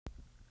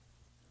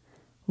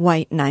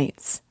White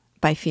Nights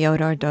by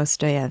Fyodor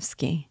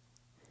Dostoevsky.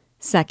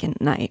 Second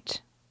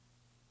night.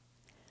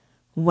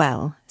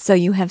 "Well, so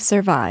you have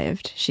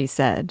survived," she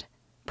said,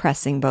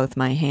 pressing both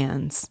my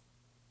hands.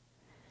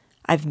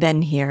 "I've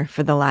been here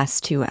for the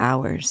last 2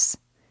 hours.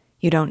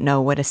 You don't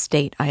know what a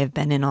state I have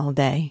been in all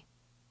day."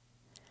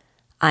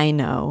 I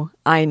know,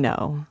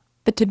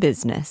 but to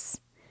business.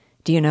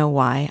 Do you know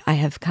why I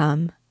have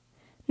come?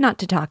 Not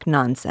to talk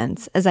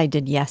nonsense, as I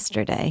did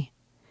yesterday.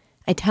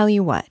 I tell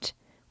you what,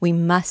 we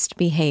must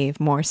behave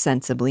more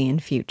sensibly in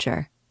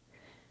future.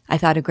 I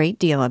thought a great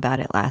deal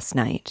about it last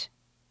night.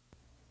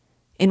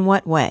 In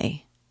what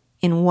way?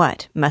 In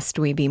what must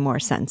we be more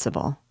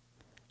sensible?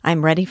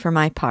 I'm ready for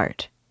my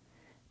part.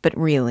 But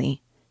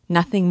really,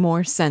 nothing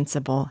more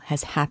sensible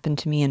has happened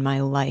to me in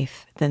my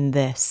life than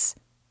this,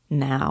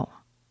 now.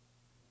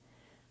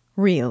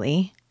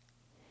 Really?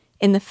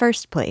 In the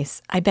first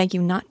place, I beg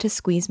you not to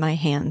squeeze my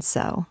hand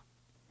so.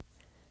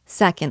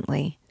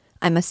 Secondly,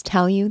 I must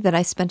tell you that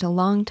I spent a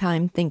long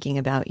time thinking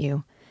about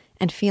you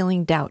and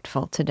feeling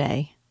doubtful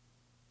today.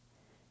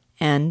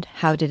 And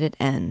how did it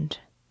end?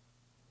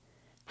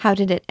 How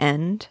did it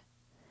end?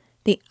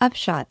 The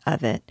upshot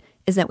of it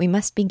is that we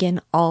must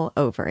begin all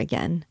over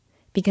again,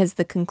 because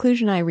the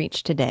conclusion I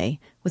reached today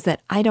was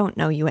that I don't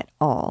know you at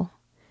all,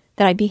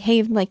 that I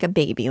behaved like a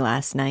baby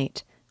last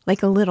night,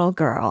 like a little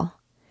girl.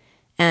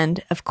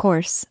 And, of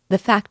course, the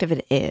fact of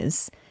it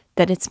is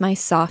that it's my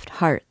soft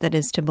heart that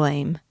is to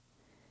blame.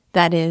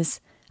 That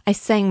is, I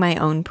sang my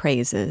own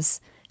praises,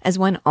 as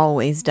one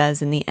always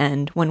does in the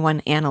end when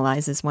one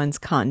analyzes one's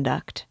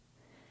conduct.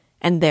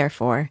 And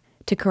therefore,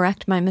 to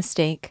correct my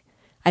mistake,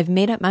 I've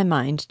made up my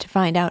mind to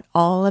find out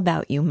all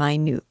about you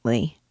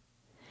minutely.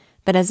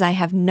 But as I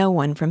have no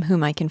one from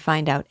whom I can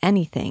find out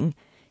anything,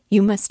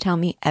 you must tell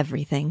me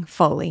everything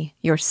fully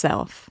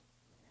yourself.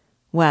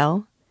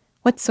 Well,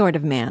 what sort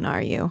of man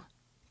are you?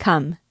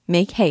 Come,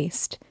 make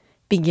haste.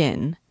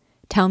 Begin.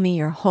 Tell me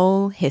your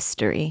whole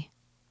history."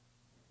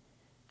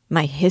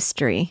 "My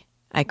history?"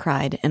 I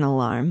cried in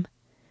alarm.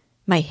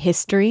 "My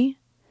history?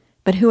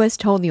 But who has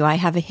told you I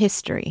have a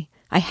history?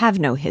 I have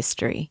no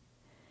history."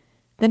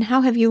 "Then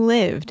how have you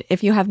lived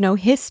if you have no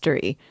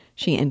history?"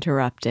 she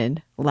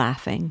interrupted,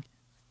 laughing.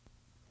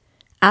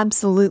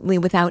 "Absolutely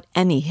without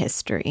any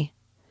history.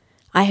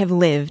 I have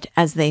lived,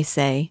 as they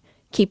say,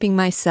 keeping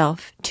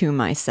myself to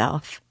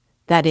myself.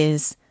 That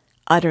is,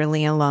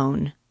 utterly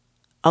alone.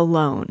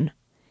 Alone.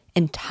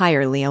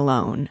 Entirely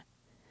alone.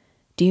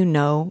 Do you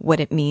know what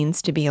it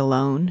means to be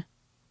alone?"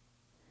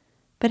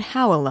 "But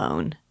how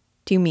alone?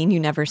 Do you mean you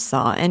never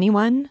saw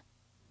anyone?"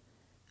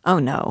 "Oh,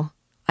 no.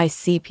 I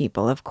see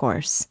people, of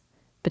course.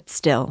 But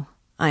still,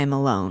 I am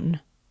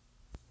alone."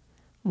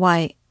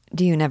 "Why,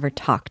 do you never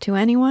talk to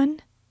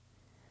anyone?"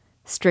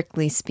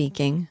 "Strictly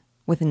speaking,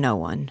 with no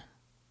one."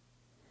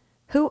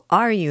 "Who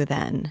are you,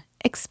 then?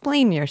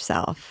 Explain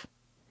yourself."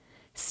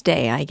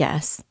 "Stay, I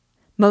guess.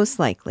 Most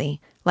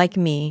likely, like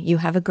me, you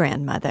have a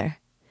grandmother.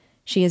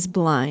 She is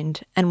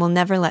blind and will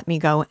never let me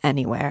go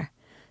anywhere,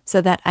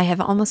 so that I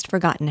have almost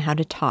forgotten how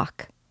to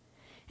talk.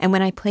 And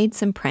when I played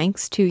some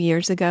pranks 2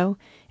 years ago,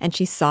 and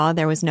she saw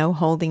there was no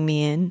holding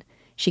me in,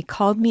 she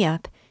called me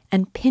up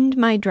and pinned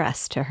my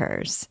dress to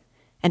hers.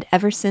 And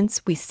ever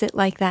since we sit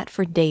like that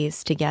for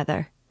days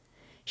together.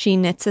 She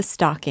knits a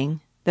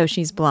stocking, though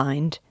she's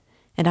blind,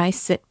 and I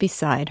sit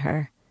beside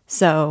her,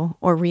 sew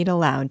or read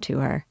aloud to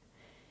her.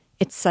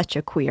 It's such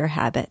a queer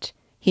habit.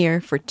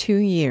 Here, for 2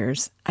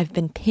 years, I've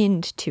been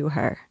pinned to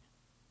her."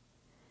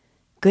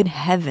 "Good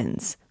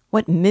heavens,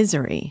 what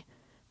misery!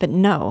 But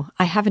no,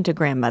 I haven't a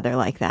grandmother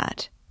like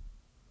that."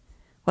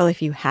 "Well,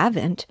 if you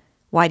haven't,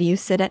 why do you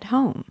sit at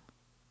home?"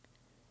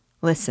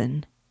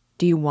 "Listen,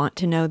 do you want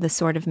to know the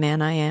sort of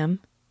man I am?"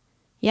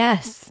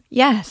 "Yes,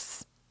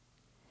 yes."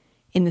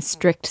 "In the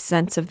strict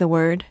sense of the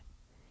word?"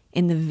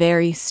 "In the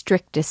very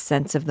strictest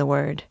sense of the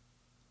word."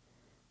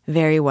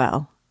 "Very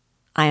well.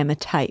 I am a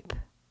type."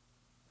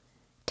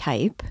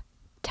 "Type?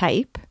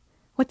 Type?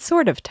 What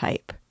sort of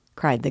type?"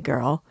 cried the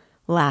girl,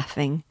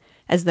 laughing,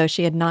 as though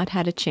she had not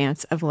had a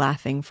chance of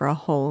laughing for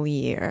a whole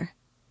year.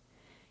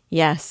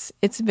 "Yes,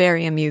 it's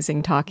very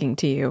amusing talking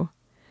to you.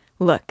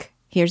 Look,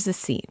 here's a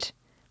seat.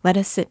 Let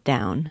us sit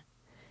down.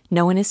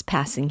 No one is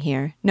passing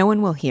here, no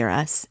one will hear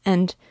us,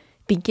 and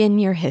begin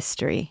your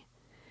history.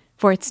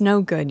 For it's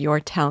no good your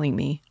telling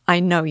me. I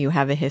know you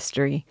have a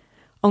history,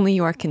 only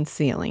you are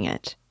concealing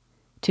it.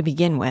 To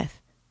begin with,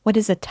 what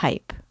is a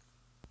type?"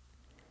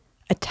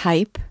 "A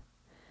type?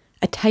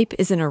 A type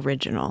is an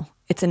original.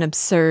 It's an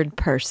absurd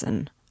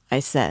person," I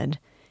said,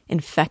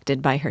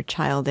 infected by her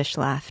childish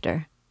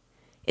laughter.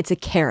 "It's a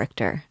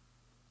character.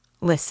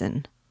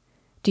 Listen,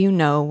 do you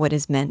know what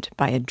is meant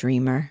by a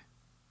dreamer?"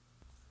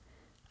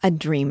 "A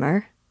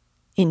dreamer?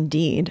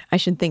 Indeed, I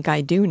should think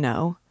I do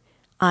know.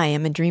 I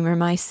am a dreamer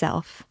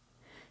myself.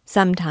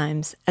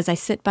 Sometimes, as I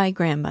sit by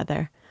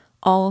grandmother,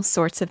 all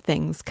sorts of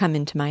things come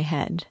into my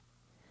head.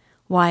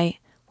 Why,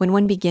 when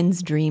one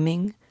begins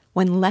dreaming,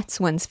 one lets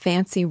one's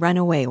fancy run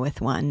away with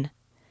one.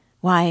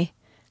 Why,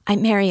 I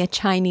marry a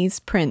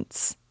Chinese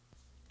prince.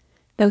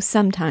 Though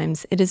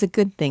sometimes it is a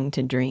good thing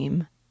to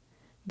dream.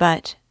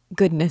 But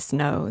goodness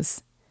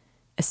knows,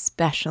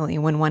 especially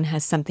when one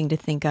has something to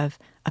think of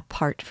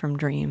apart from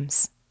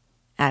dreams,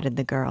 added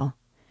the girl,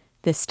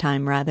 this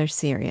time rather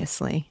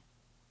seriously.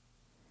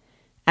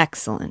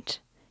 Excellent.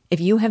 If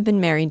you have been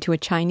married to a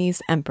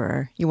Chinese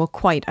emperor, you will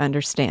quite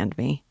understand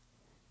me.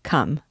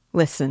 Come,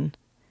 listen.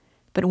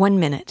 But 1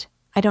 minute,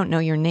 I don't know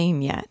your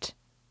name yet.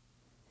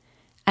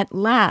 At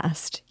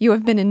last, you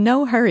have been in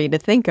no hurry to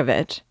think of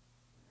it.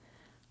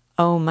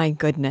 Oh, my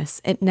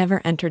goodness, it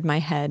never entered my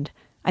head.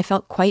 I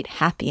felt quite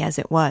happy as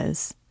it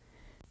was.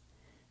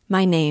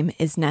 My name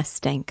is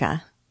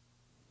Nastenka.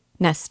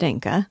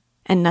 Nastenka?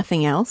 And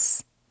nothing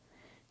else?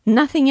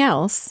 Nothing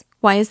else?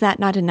 Why is that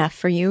not enough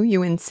for you,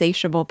 you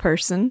insatiable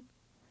person?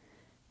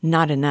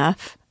 Not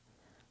enough.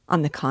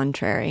 On the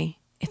contrary,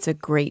 it's a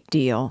great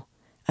deal,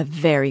 a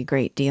very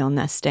great deal,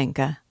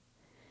 Nastenka.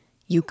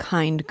 You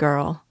kind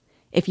girl,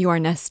 if you are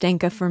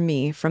Nastenka for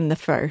me from the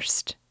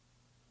first.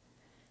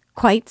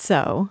 Quite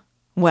so.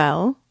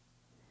 Well?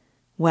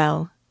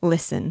 Well,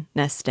 listen,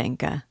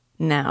 Nastenka,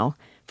 now,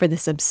 for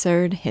this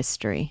absurd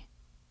history.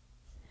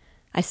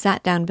 I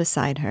sat down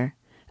beside her,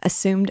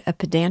 assumed a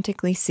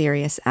pedantically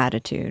serious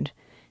attitude,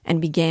 and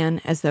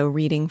began as though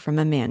reading from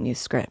a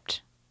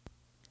manuscript.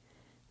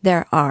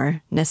 There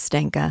are,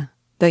 Nastenka,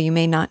 though you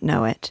may not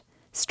know it,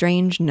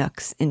 strange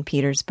nooks in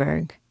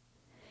Petersburg.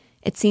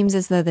 It seems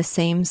as though the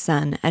same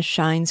sun as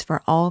shines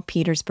for all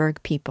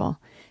Petersburg people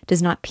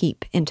does not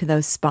peep into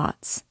those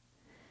spots,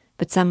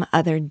 but some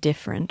other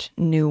different,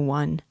 new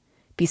one,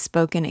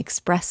 bespoken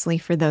expressly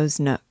for those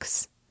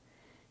nooks,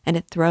 and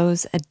it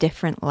throws a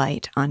different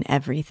light on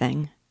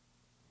everything.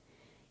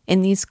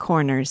 In these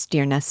corners,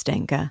 dear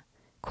Nastenka,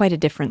 quite a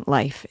different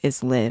life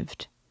is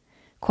lived,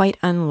 quite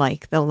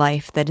unlike the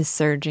life that is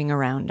surging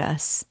around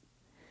us,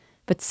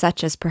 but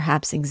such as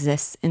perhaps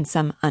exists in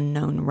some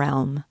unknown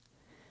realm,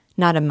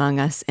 not among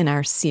us in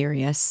our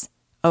serious,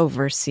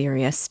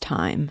 over-serious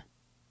time.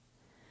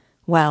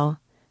 Well,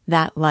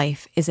 that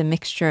life is a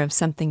mixture of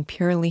something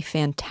purely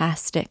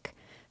fantastic,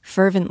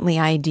 fervently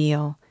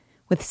ideal,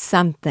 with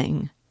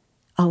something,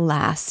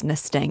 alas,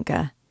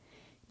 Nastenka,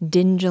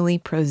 dingily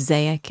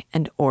prosaic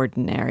and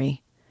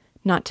ordinary,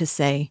 not to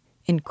say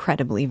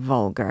incredibly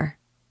vulgar.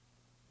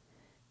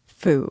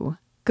 Phoo!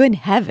 Good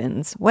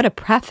heavens! What a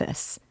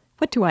preface!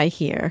 What do I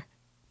hear?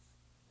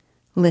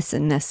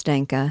 Listen,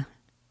 Nastenka.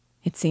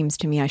 It seems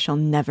to me I shall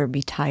never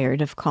be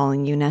tired of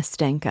calling you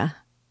Nastenka.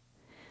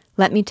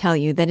 Let me tell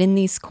you that in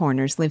these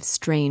corners live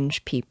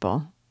strange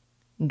people.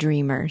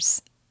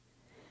 Dreamers.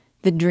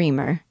 The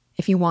dreamer,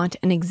 if you want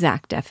an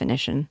exact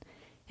definition,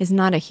 is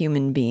not a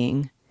human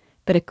being,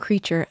 but a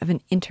creature of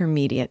an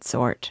intermediate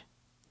sort.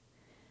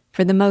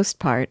 For the most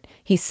part,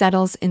 he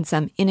settles in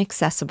some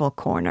inaccessible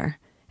corner,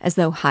 as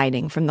though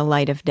hiding from the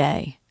light of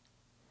day.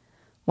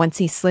 Once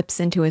he slips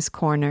into his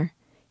corner,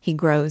 he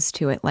grows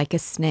to it like a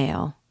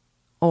snail.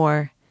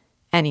 Or,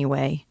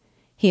 anyway,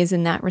 he is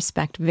in that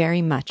respect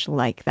very much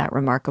like that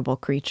remarkable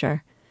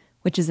creature,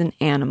 which is an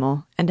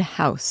animal and a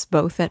house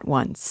both at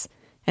once,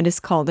 and is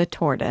called a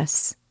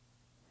tortoise.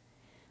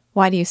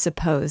 Why do you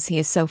suppose he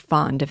is so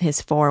fond of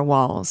his four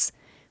walls,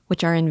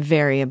 which are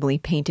invariably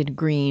painted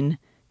green,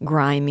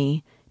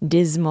 grimy,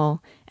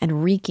 dismal,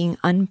 and reeking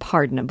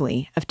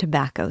unpardonably of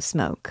tobacco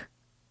smoke?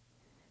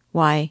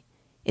 Why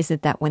is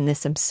it that when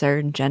this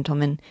absurd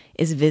gentleman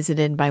is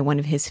visited by one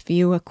of his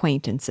few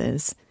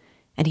acquaintances,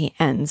 and he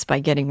ends by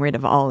getting rid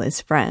of all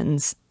his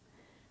friends,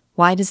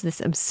 why does this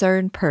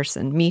absurd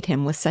person meet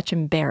him with such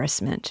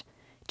embarrassment,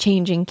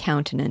 changing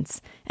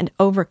countenance, and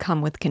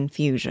overcome with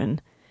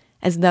confusion,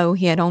 as though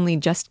he had only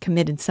just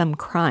committed some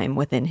crime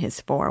within his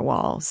four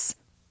walls?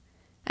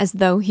 As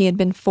though he had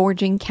been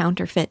forging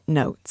counterfeit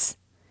notes,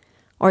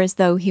 or as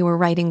though he were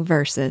writing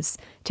verses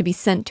to be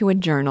sent to a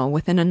journal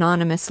with an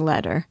anonymous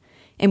letter,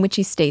 in which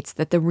he states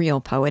that the real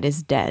poet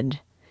is dead,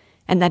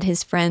 and that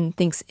his friend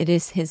thinks it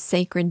is his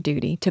sacred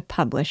duty to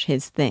publish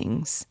his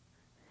things.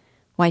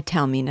 Why,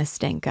 tell me,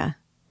 Nastenka,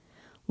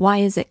 why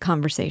is it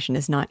conversation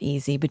is not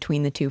easy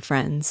between the two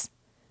friends?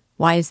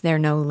 Why is there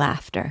no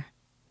laughter?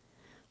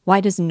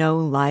 Why does no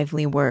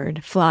lively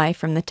word fly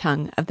from the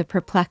tongue of the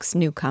perplexed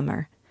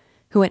newcomer,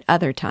 who at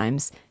other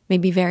times may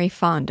be very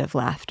fond of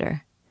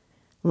laughter?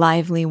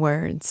 Lively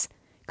words,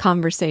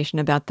 conversation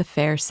about the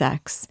fair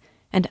sex,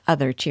 and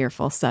other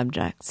cheerful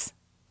subjects.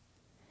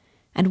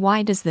 And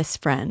why does this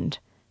friend,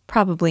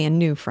 probably a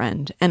new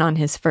friend, and on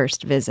his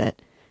first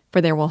visit,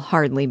 for there will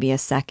hardly be a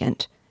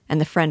second, and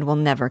the friend will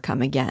never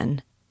come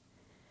again,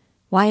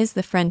 why is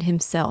the friend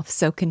himself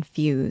so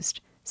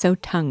confused, so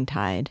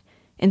tongue-tied,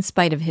 in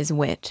spite of his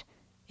wit,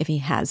 if he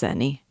has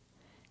any,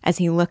 as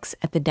he looks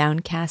at the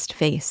downcast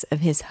face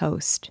of his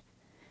host,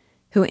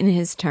 who in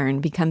his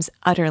turn becomes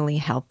utterly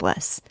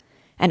helpless,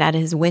 and at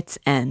his wit's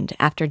end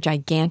after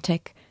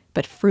gigantic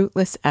but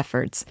fruitless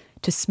efforts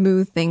to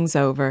smooth things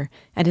over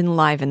and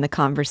enliven the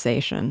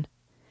conversation,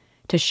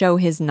 to show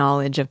his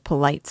knowledge of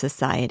polite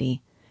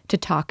society, to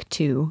talk,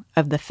 too,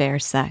 of the fair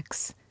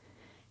sex,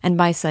 and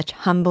by such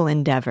humble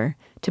endeavor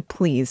to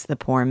please the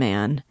poor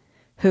man,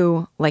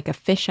 who, like a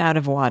fish out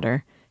of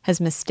water,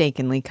 has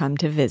mistakenly come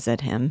to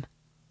visit him.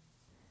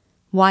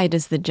 Why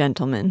does the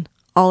gentleman,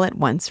 all at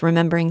once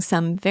remembering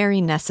some very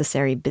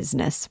necessary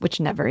business which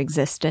never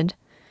existed,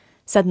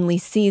 suddenly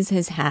seize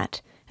his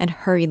hat and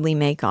hurriedly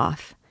make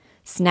off,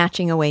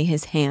 snatching away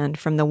his hand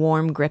from the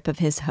warm grip of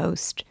his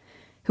host,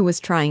 who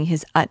was trying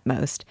his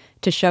utmost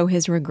to show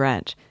his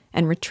regret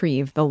and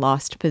retrieve the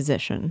lost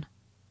position?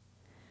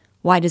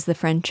 Why does the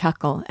friend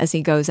chuckle as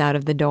he goes out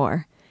of the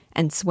door,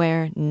 and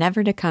swear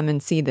never to come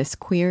and see this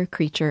queer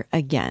creature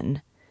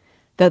again,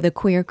 though the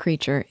queer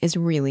creature is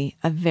really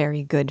a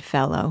very good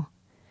fellow,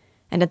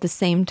 and at the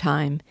same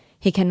time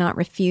he cannot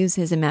refuse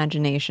his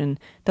imagination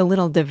the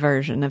little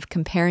diversion of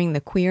comparing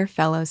the queer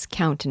fellow's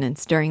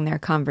countenance during their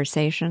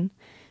conversation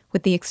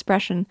with the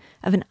expression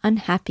of an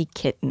unhappy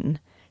kitten,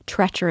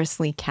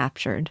 treacherously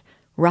captured,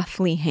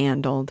 roughly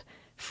handled,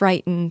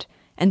 frightened,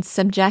 and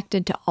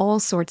subjected to all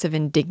sorts of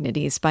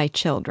indignities by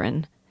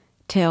children,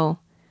 till,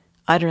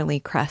 utterly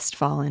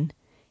crestfallen,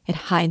 it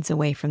hides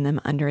away from them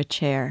under a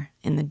chair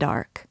in the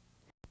dark,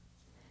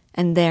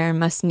 and there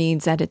must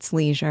needs at its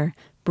leisure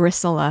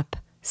bristle up,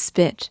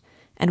 spit,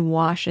 and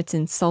wash its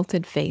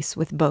insulted face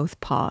with both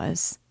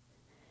paws,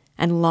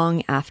 and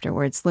long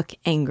afterwards look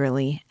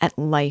angrily at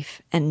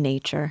life and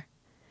nature,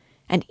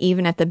 and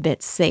even at the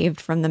bits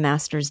saved from the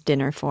master's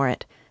dinner for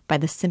it by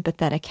the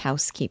sympathetic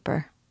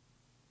housekeeper.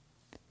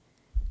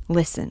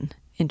 "Listen,"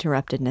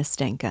 interrupted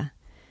Nastenka,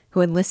 who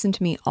had listened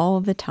to me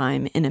all the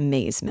time in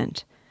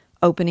amazement,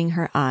 opening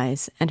her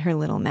eyes and her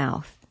little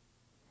mouth.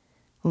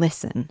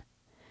 "Listen.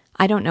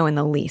 I don't know in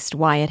the least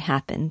why it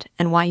happened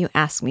and why you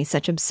ask me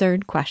such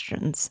absurd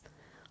questions.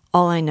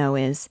 All I know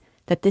is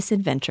that this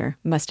adventure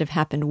must have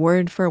happened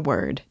word for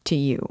word to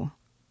you."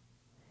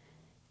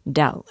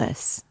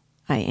 "Doubtless,"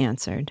 I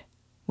answered,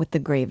 with the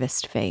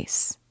gravest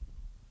face.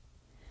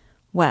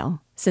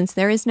 "Well, since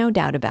there is no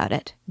doubt about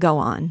it, go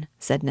on,"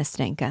 said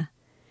Nastenka,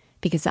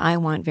 "because I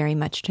want very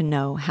much to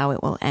know how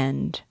it will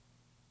end."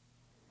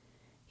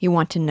 "You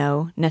want to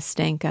know,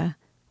 Nastenka,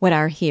 what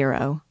our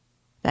hero,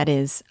 that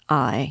is,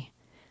 I,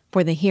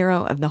 for the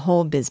hero of the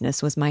whole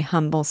business was my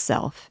humble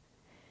self,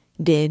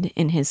 did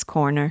in his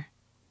corner?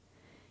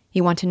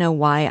 You want to know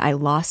why I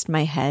lost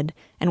my head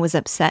and was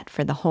upset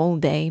for the whole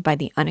day by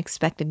the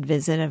unexpected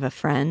visit of a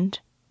friend?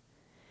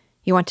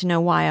 You want to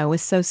know why I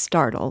was so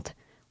startled,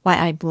 why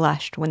I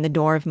blushed when the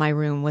door of my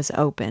room was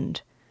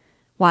opened,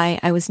 why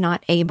I was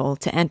not able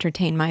to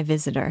entertain my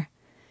visitor,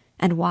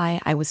 and why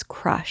I was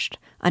crushed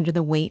under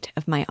the weight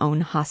of my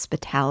own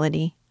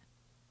hospitality?"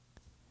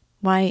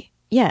 "Why,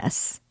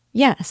 yes,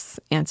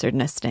 answered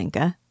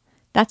Nastenka.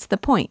 "That's the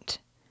point.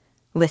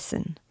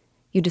 Listen,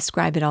 you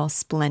describe it all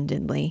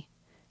splendidly,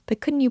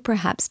 but couldn't you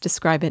perhaps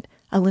describe it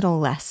a little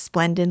less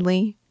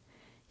splendidly?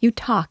 You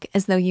talk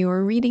as though you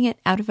were reading it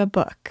out of a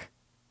book."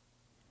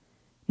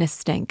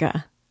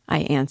 "Nastenka," I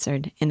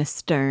answered in a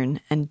stern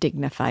and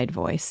dignified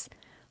voice,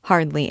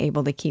 hardly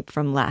able to keep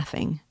from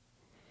laughing.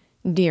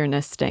 "Dear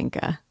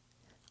Nastenka,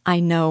 I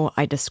know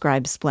I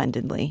describe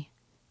splendidly,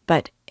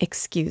 but,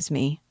 excuse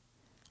me,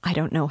 I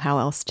don't know how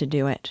else to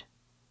do it.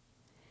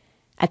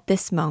 At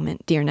this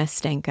moment, dear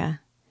Nastenka,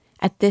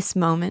 at this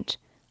moment,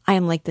 I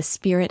am like the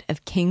spirit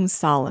of King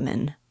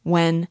Solomon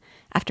when,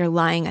 after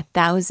lying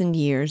 1,000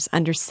 years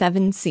under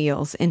 7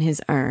 seals in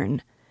his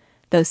urn,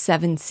 those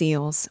 7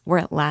 seals were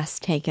at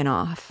last taken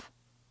off.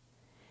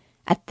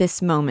 At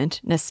this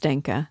moment,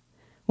 Nastenka,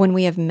 when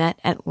we have met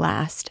at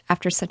last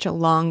after such a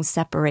long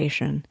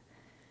separation,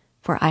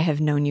 for I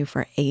have known you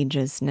for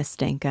ages,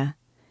 Nastenka,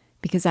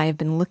 because I have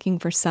been looking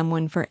for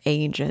someone for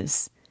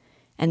ages,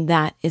 and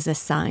that is a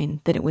sign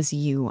that it was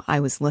you I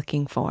was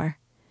looking for,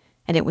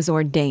 and it was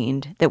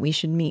ordained that we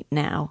should meet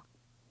now.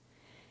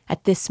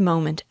 At this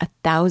moment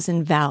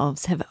 1,000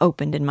 valves have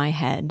opened in my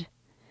head,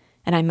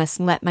 and I must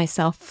let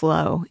myself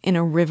flow in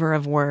a river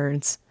of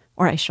words,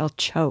 or I shall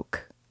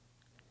choke.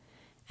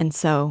 And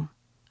so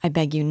I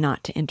beg you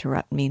not to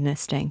interrupt me,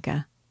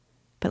 Nastenka,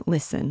 but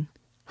listen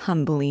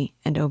humbly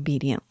and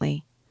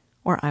obediently,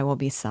 or I will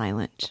be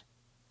silent."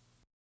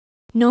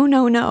 No,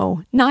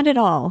 not at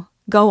all.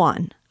 Go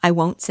on. I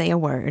won't say a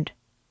word."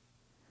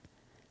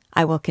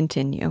 I will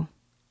continue.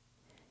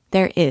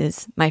 There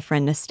is, my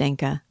friend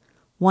Nastenka,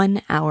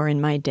 1 hour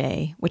in my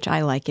day which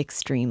I like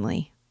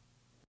extremely.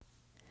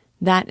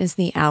 That is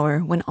the hour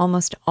when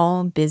almost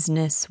all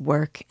business,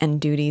 work, and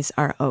duties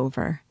are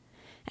over,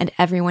 and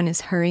everyone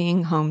is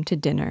hurrying home to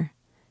dinner,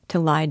 to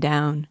lie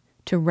down,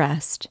 to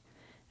rest,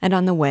 and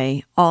on the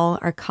way all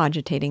are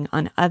cogitating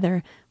on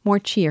other, more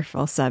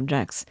cheerful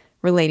subjects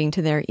relating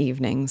to their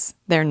evenings,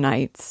 their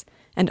nights,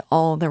 and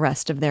all the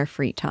rest of their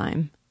free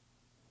time.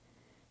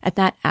 At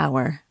that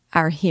hour,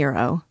 our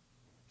hero,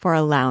 for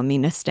allow me,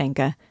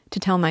 Nastenka, to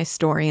tell my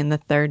story in the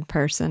 3rd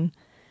person,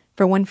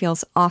 for one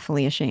feels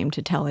awfully ashamed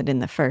to tell it in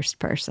the 1st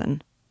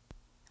person.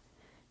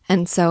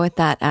 And so at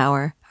that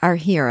hour, our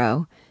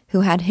hero,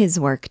 who had his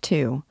work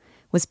too,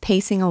 was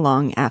pacing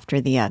along after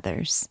the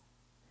others.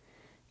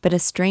 But a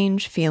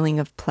strange feeling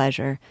of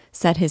pleasure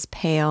set his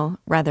pale,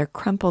 rather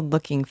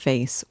crumpled-looking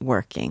face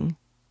working.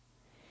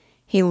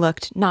 He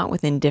looked not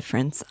with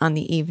indifference on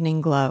the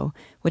evening glow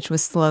which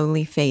was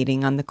slowly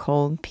fading on the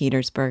cold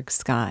Petersburg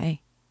sky.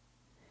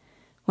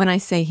 When I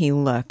say he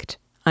looked,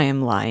 I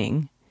am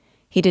lying.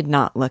 He did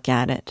not look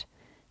at it,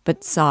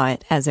 but saw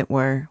it, as it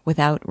were,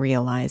 without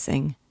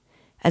realizing,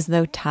 as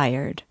though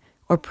tired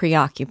or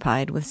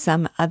preoccupied with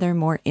some other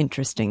more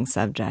interesting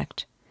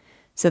subject,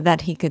 so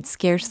that he could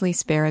scarcely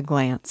spare a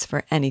glance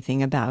for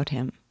anything about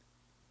him.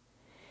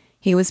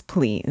 He was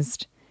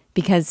pleased,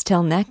 because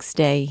till next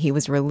day he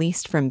was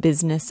released from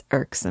business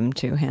irksome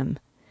to him,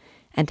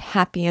 and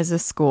happy as a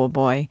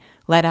schoolboy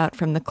let out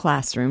from the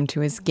classroom to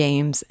his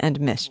games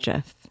and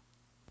mischief.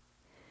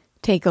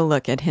 Take a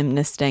look at him,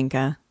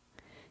 Nastenka.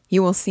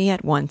 You will see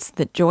at once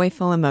that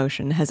joyful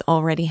emotion has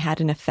already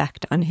had an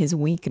effect on his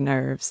weak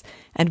nerves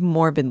and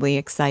morbidly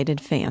excited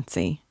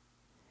fancy.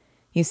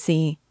 You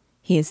see,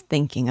 he is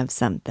thinking of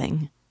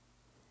something.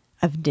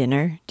 Of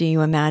dinner, do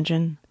you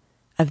imagine?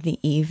 Of the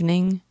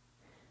evening?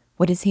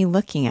 What is he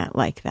looking at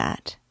like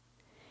that?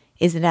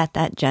 Is it at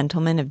that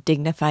gentleman of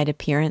dignified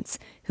appearance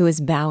who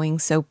is bowing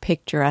so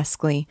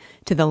picturesquely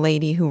to the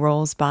lady who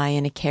rolls by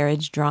in a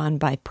carriage drawn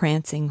by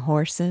prancing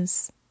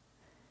horses?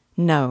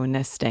 No,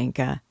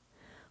 Nastenka.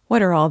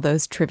 What are all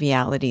those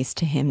trivialities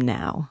to him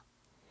now?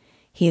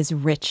 He is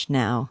rich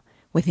now,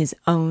 with his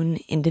own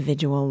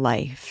individual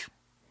life.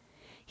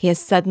 He has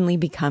suddenly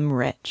become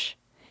rich,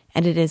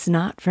 and it is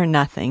not for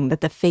nothing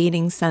that the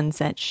fading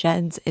sunset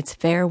sheds its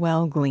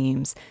farewell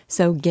gleams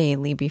so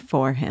gaily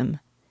before him,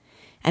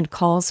 and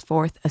calls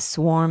forth a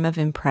swarm of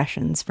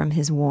impressions from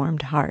his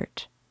warmed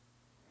heart.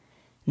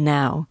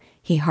 Now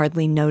he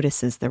hardly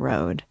notices the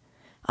road,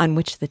 on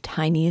which the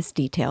tiniest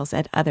details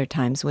at other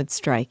times would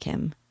strike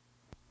him.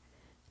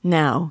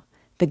 Now,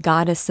 the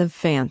goddess of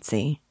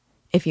fancy,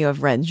 if you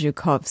have read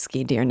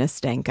Zhukovsky, dear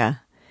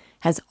Nastenka,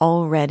 has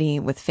already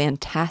with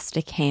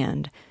fantastic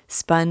hand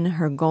spun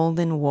her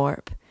golden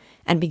warp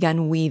and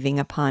begun weaving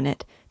upon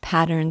it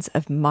patterns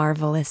of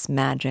marvelous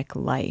magic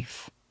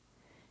life.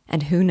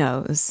 And who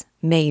knows,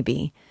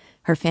 maybe,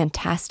 her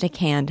fantastic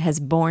hand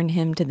has borne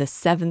him to the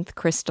seventh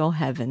crystal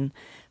heaven,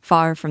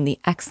 far from the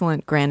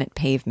excellent granite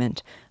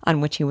pavement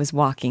on which he was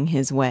walking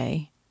his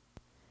way.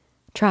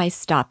 Try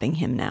stopping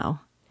him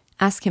now.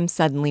 Ask him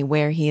suddenly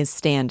where he is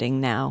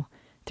standing now,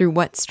 through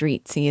what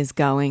streets he is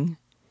going.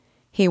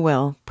 He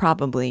will,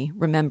 probably,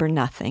 remember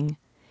nothing,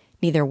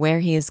 neither where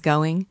he is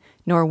going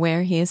nor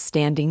where he is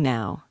standing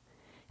now,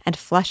 and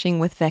flushing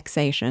with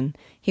vexation,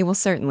 he will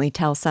certainly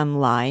tell some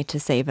lie to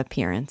save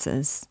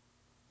appearances.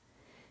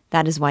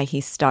 That is why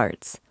he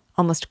starts,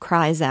 almost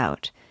cries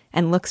out,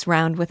 and looks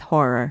round with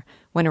horror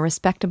when a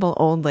respectable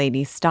old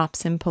lady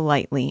stops him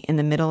politely in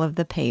the middle of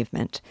the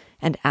pavement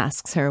and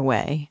asks her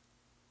way.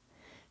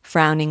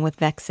 Frowning with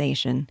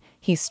vexation,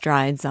 he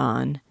strides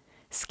on,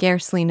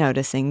 scarcely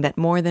noticing that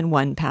more than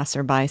one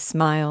passer-by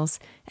smiles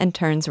and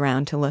turns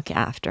round to look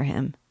after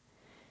him,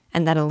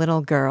 and that a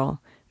little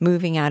girl,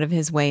 moving out of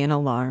his way in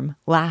alarm,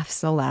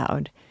 laughs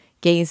aloud,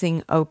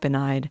 gazing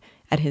open-eyed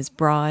at his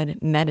broad,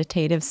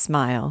 meditative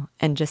smile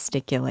and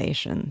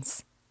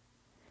gesticulations.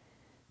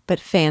 But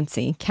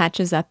fancy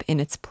catches up in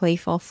its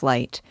playful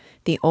flight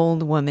the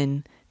old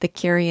woman, the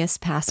curious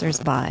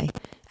passers-by,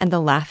 and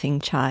the laughing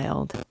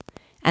child,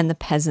 and the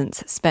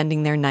peasants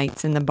spending their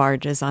nights in the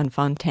barges on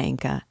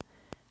Fontanka.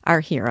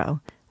 Our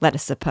hero, let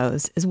us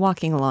suppose, is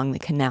walking along the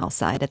canal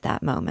side at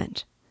that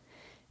moment,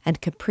 and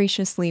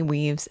capriciously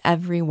weaves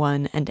every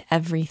one and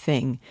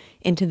everything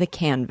into the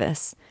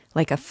canvas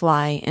like a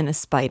fly in a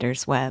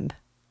spider's web.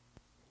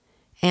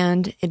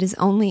 And it is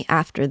only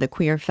after the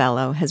queer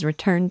fellow has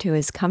returned to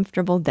his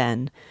comfortable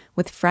den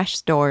with fresh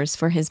stores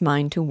for his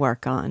mind to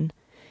work on,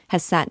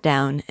 has sat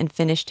down and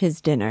finished his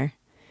dinner,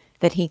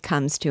 that he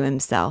comes to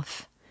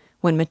himself,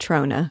 when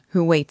Matrona,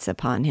 who waits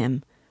upon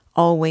him,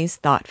 always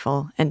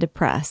thoughtful and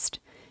depressed,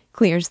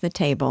 clears the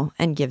table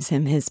and gives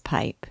him his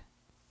pipe.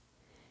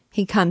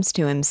 He comes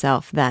to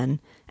himself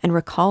then, and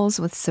recalls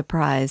with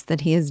surprise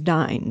that he has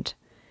dined,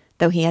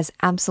 though he has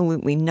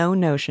absolutely no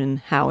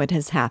notion how it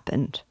has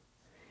happened.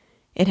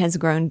 It has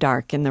grown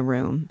dark in the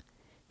room.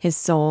 His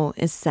soul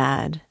is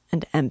sad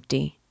and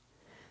empty.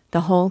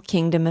 The whole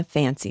kingdom of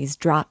fancies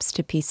drops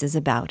to pieces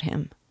about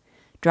him,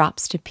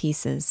 drops to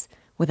pieces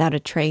without a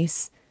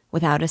trace,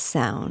 without a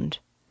sound,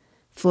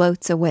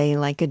 floats away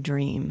like a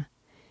dream,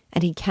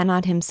 and he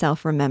cannot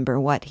himself remember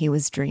what he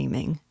was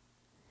dreaming.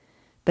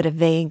 But a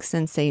vague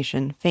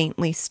sensation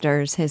faintly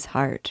stirs his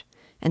heart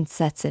and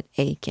sets it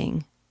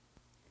aching.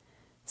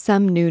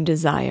 Some new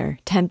desire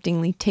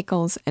temptingly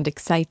tickles and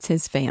excites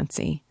his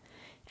fancy,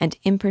 and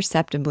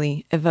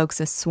imperceptibly evokes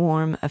a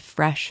swarm of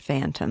fresh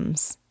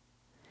phantoms.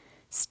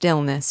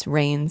 Stillness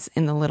reigns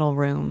in the little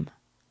room.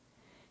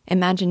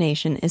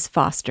 Imagination is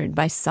fostered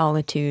by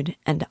solitude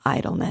and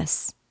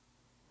idleness.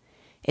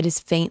 It is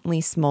faintly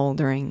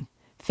smoldering,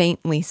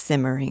 faintly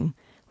simmering,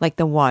 like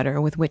the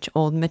water with which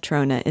old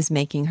Matrona is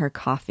making her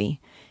coffee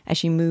as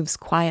she moves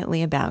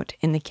quietly about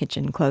in the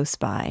kitchen close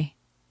by.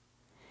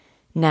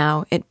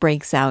 Now it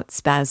breaks out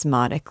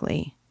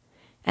spasmodically,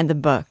 and the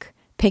book,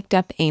 picked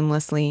up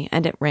aimlessly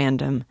and at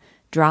random,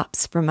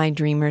 drops from my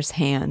dreamer's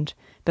hand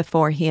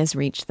before he has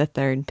reached the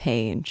third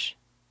page.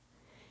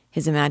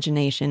 His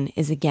imagination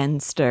is again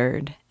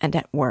stirred and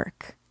at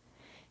work.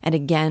 and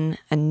again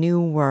a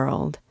new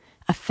world,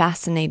 a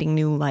fascinating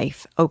new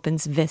life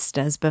opens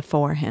vistas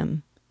before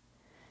him.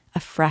 A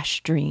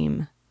fresh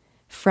dream,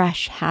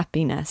 fresh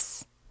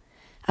happiness,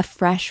 a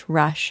fresh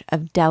rush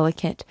of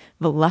delicate,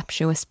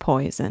 voluptuous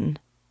poison.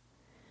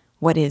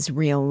 What is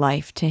real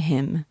life to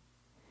him?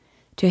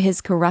 To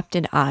his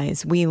corrupted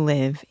eyes we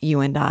live, you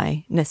and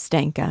I,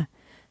 Nastenka,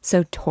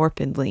 so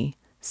torpidly,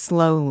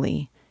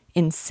 slowly,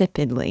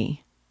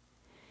 insipidly.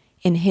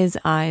 In his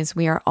eyes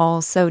we are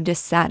all so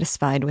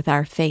dissatisfied with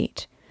our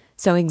fate,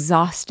 so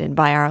exhausted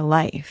by our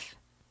life.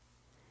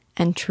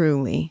 And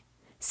truly,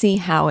 see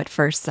how at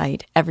first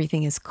sight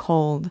everything is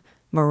cold,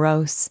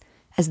 morose,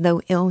 as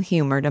though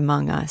ill-humored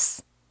among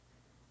us.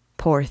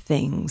 Poor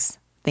things,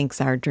 thinks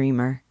our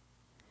dreamer.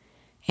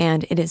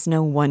 And it is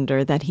no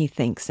wonder that he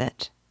thinks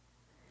it.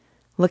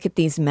 Look at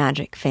these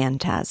magic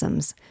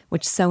phantasms,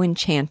 which so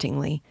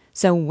enchantingly,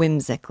 so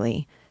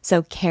whimsically,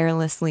 so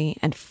carelessly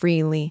and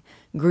freely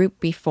group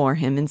before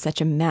him in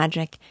such a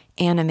magic,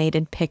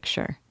 animated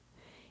picture,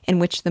 in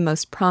which the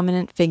most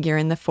prominent figure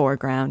in the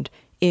foreground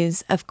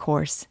is, of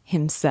course,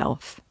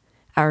 himself,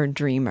 our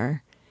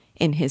dreamer,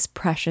 in his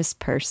precious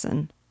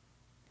person.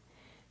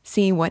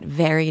 See what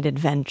varied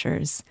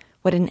adventures,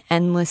 what an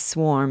endless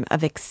swarm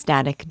of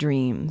ecstatic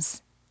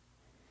dreams.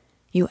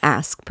 You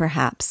ask,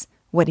 perhaps,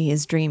 what he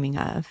is dreaming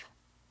of.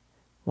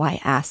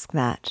 Why ask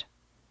that?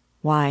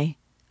 Why,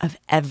 of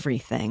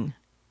everything.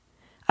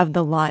 Of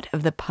the lot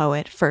of the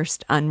poet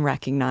first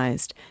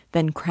unrecognized,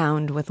 then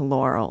crowned with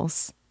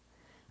laurels.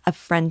 Of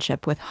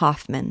friendship with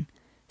Hoffmann,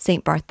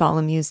 St.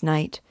 Bartholomew's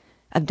Night,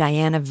 of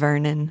Diana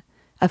Vernon,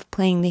 of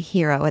playing the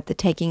hero at the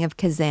taking of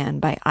Kazan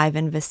by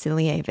Ivan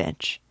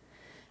Vassilievich,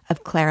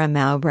 of Clara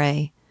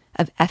Mowbray,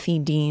 of Effie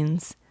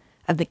Deans,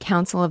 of the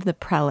Council of the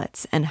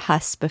Prelates and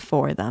Huss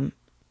before them,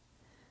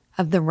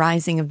 of the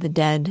rising of the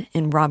dead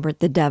in Robert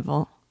the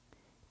Devil.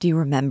 Do you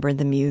remember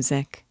the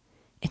music?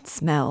 It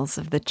smells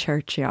of the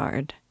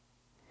churchyard.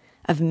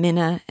 Of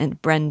Minna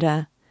and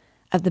Brenda,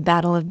 of the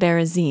Battle of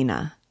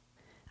Berezina,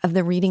 of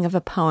the reading of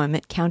a poem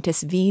at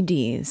Countess V.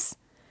 D's,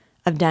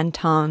 of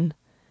Danton,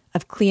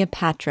 of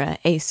Cleopatra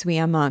e suoi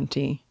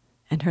amanti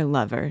and her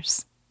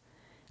lovers,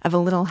 of a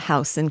little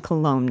house in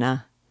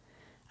Colomna,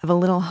 of a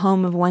little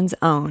home of one's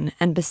own,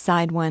 and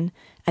beside one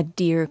a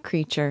dear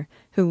creature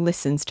who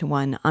listens to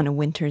one on a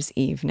winter's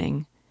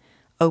evening,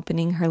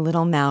 opening her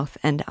little mouth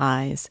and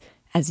eyes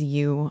as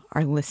you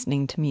are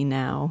listening to me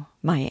now,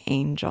 my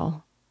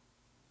angel.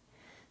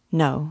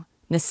 No,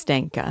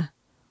 Nastenka,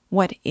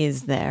 what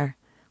is there?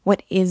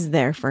 What is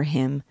there for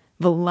him,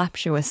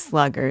 voluptuous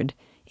sluggard,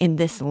 in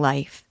this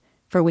life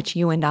for which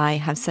you and I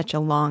have such a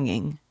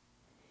longing?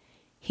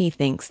 He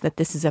thinks that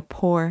this is a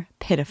poor,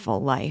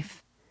 pitiful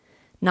life,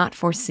 not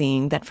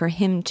foreseeing that for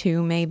him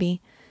too,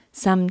 maybe,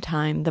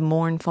 sometime the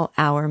mournful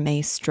hour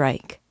may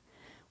strike,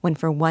 when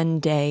for one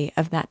day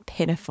of that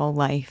pitiful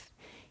life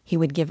he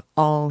would give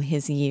all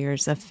his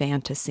years of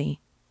fantasy,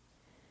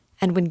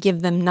 and would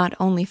give them not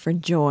only for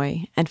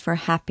joy and for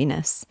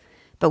happiness,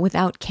 but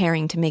without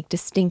caring to make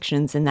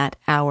distinctions in that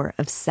hour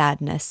of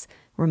sadness,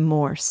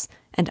 remorse,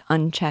 and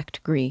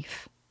unchecked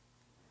grief.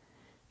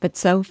 But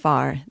so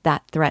far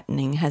that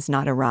threatening has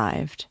not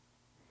arrived.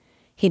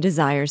 He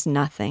desires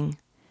nothing,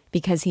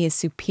 because he is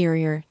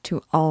superior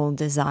to all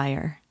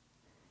desire,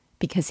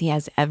 because he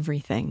has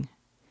everything,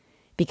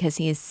 because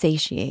he is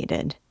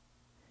satiated,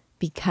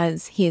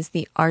 because he is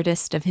the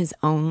artist of his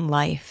own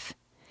life,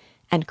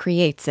 and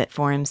creates it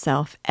for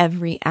himself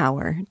every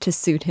hour to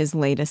suit his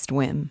latest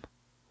whim.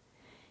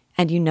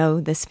 And you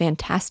know this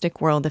fantastic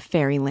world of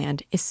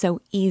fairyland is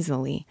so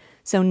easily,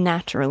 so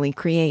naturally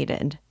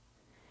created,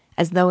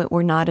 as though it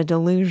were not a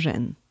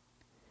delusion.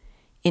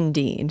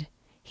 Indeed,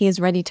 he is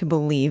ready to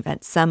believe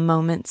at some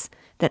moments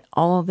that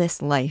all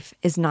this life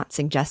is not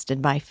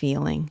suggested by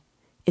feeling,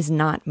 is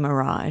not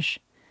mirage,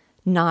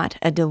 not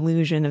a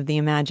delusion of the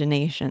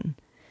imagination,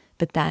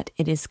 but that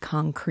it is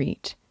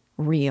concrete,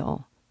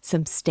 real,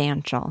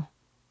 substantial.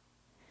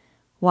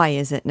 Why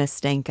is it,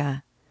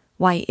 Nastenka?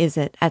 Why is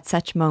it at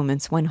such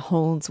moments one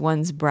holds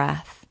one's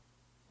breath?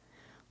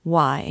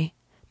 Why,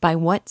 by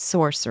what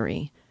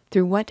sorcery,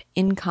 through what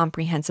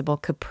incomprehensible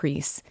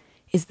caprice,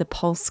 is the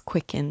pulse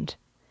quickened?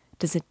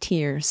 Does a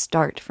tear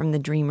start from the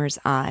dreamer's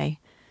eye,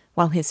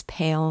 while his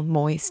pale,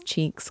 moist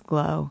cheeks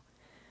glow,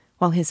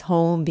 while his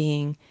whole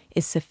being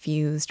is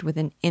suffused with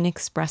an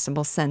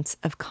inexpressible sense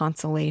of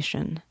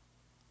consolation?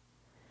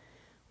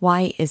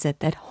 Why is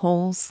it that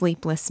whole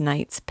sleepless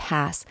nights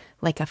pass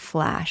like a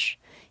flash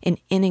in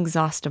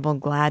inexhaustible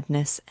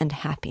gladness and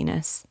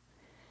happiness?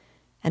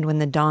 And when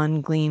the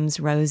dawn gleams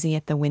rosy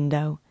at the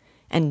window,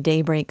 and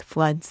daybreak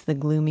floods the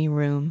gloomy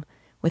room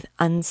with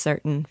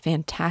uncertain,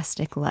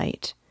 fantastic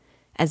light,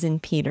 as in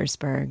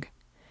Petersburg,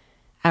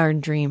 our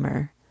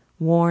dreamer,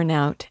 worn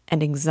out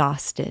and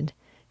exhausted,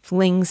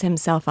 flings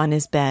himself on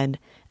his bed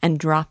and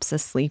drops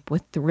asleep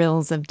with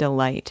thrills of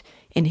delight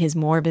in his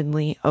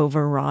morbidly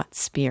overwrought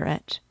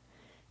spirit,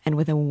 and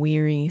with a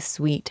weary,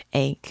 sweet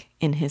ache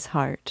in his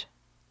heart.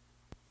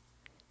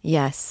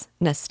 Yes,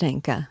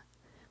 Nastenka,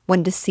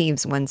 One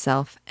deceives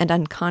oneself and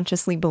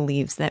unconsciously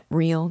believes that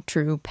real,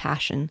 true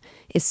passion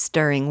is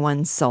stirring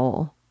one's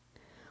soul.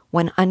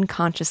 One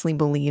unconsciously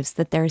believes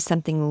that there is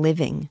something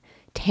living,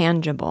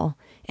 tangible,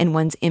 in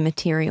one's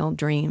immaterial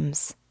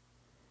dreams.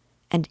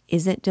 And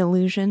is it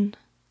delusion?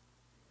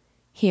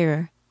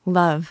 Here,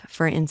 love,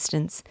 for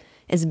instance,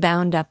 is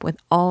bound up with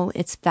all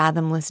its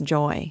fathomless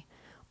joy,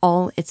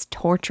 all its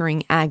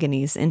torturing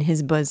agonies in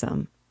his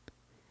bosom.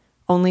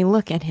 Only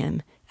look at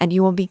him, and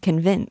you will be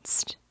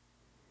convinced.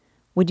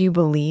 Would you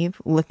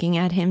believe, looking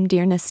at him,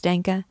 dear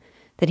Nastenka,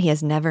 that he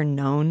has never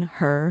known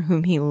her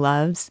whom he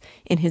loves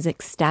in his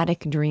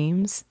ecstatic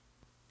dreams?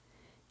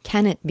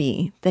 Can it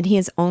be that he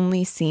has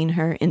only seen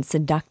her in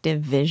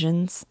seductive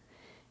visions,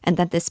 and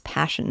that this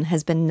passion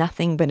has been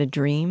nothing but a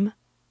dream?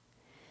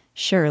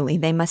 Surely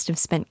they must have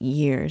spent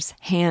years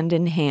hand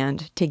in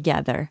hand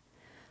together,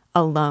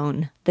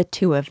 alone, the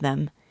two of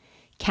them,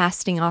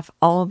 casting off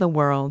all the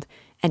world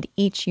and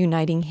each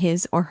uniting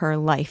his or her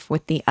life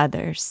with the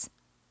other's.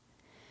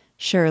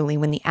 Surely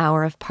when the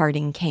hour of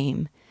parting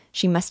came,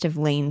 she must have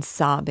lain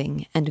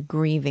sobbing and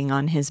grieving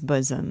on his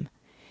bosom,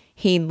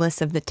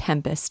 heedless of the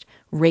tempest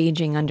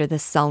raging under the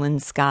sullen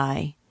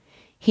sky,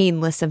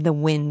 heedless of the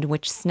wind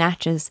which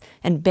snatches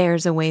and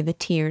bears away the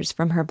tears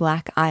from her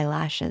black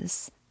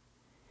eyelashes.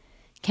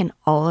 Can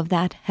all of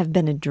that have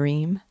been a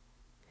dream?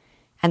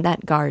 And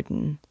that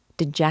garden,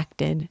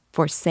 dejected,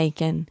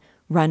 forsaken,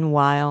 run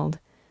wild,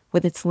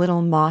 with its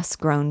little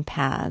moss-grown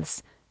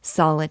paths,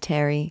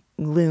 solitary,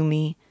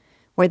 gloomy,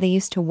 where they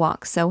used to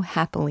walk so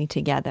happily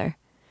together,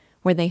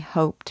 where they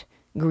hoped,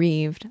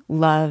 grieved,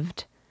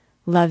 loved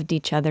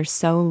each other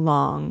so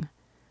long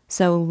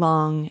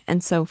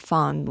and so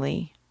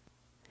fondly.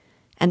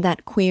 And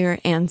that queer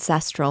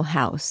ancestral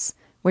house,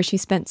 where she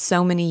spent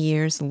so many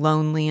years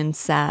lonely and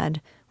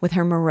sad with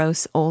her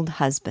morose old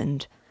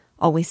husband,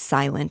 always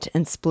silent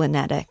and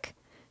splenetic,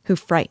 who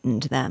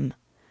frightened them,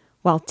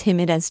 while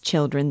timid as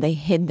children they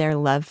hid their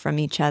love from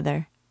each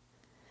other.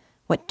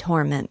 What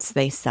torments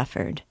they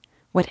suffered,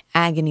 what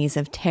agonies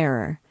of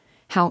terror,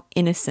 how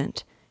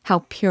innocent,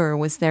 how pure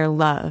was their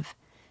love,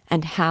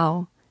 and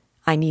how,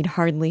 I need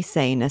hardly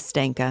say,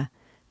 Nastenka,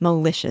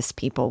 malicious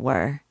people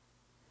were.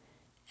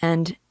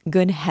 And,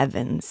 good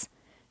heavens,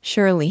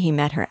 surely he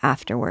met her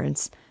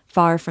afterwards,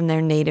 far from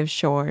their native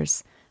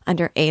shores,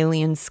 under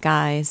alien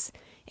skies,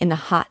 in the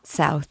hot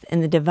south,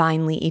 in the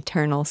divinely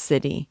eternal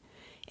city,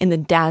 in the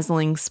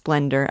dazzling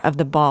splendor of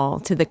the ball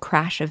to the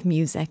crash of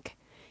music,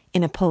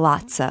 in a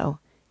palazzo,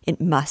 it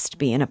must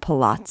be in a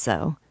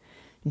palazzo,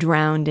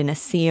 drowned in a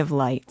sea of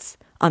lights,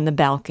 on the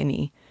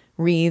balcony,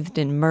 wreathed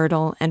in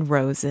myrtle and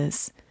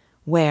roses,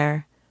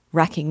 where,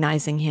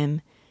 recognizing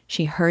him,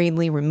 she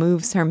hurriedly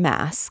removes her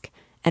mask,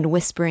 and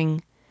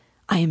whispering,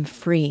 "I am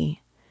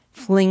free,"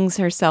 flings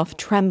herself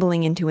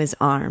trembling into his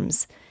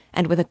arms,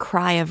 and with a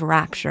cry of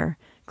rapture,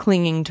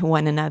 clinging to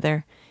one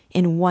another,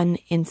 in one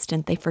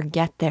instant they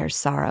forget their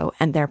sorrow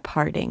and their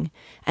parting,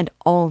 and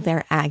all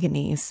their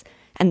agonies,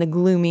 and the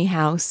gloomy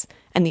house,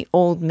 and the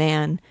old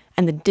man,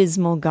 and the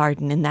dismal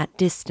garden in that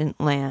distant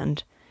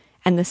land,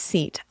 and the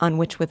seat on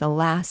which with a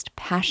last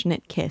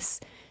passionate kiss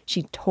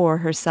she tore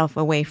herself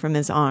away from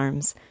his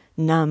arms,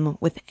 numb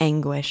with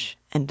anguish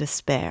and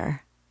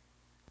despair.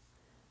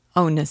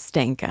 Oh,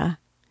 Nastenka,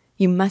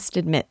 you must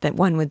admit that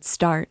one would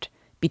start,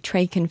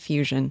 betray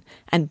confusion,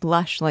 and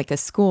blush like a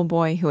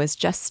schoolboy who has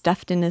just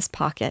stuffed in his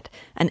pocket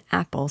an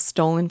apple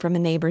stolen from a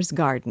neighbor's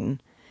garden,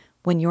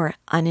 when your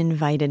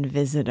uninvited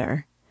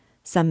visitor,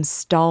 some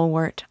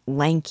stalwart,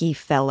 lanky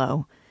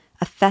fellow,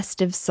 a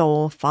festive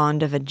soul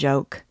fond of a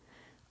joke,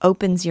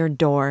 opens your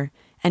door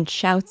and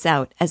shouts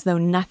out as though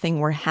nothing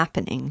were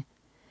happening,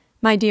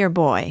 "My dear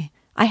boy,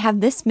 I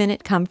have this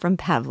minute come from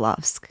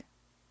Pavlovsk."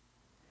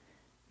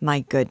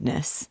 My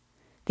goodness,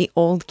 the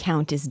old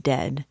count is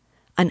dead.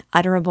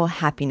 Unutterable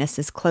happiness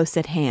is close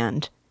at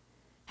hand,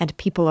 and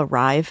people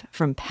arrive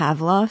from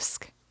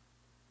Pavlovsk?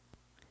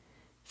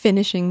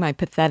 Finishing my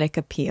pathetic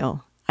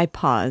appeal, I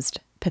paused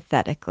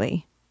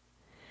pathetically.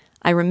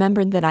 I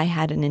remembered that I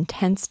had an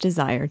intense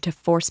desire to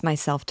force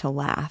myself to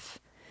laugh,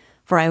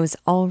 for I was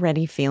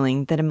already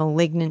feeling that a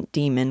malignant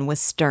demon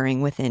was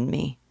stirring within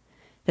me,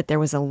 that there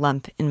was a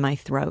lump in my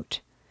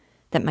throat,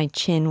 that my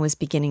chin was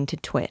beginning to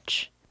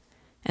twitch,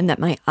 and that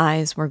my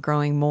eyes were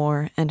growing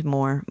more and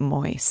more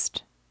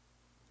moist.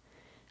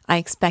 I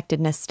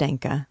expected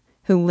Nastenka,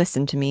 who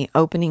listened to me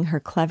opening her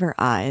clever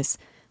eyes,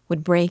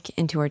 would break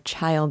into her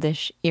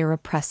childish,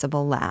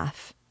 irrepressible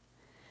laugh.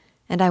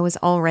 And I was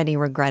already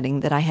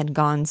regretting that I had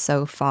gone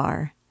so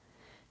far,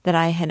 that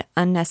I had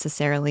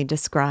unnecessarily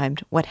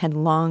described what had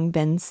long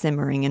been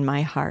simmering in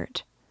my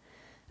heart,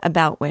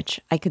 about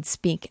which I could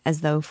speak as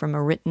though from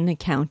a written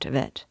account of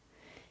it,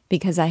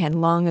 because I had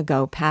long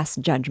ago passed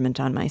judgment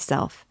on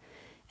myself,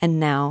 and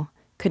now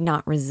could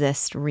not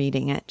resist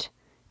reading it,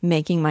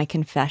 making my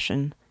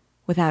confession,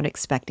 without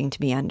expecting to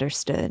be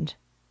understood.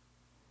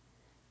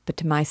 But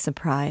to my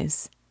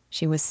surprise,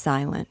 she was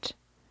silent,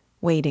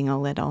 waiting a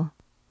little.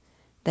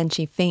 Then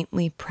she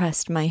faintly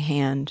pressed my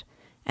hand,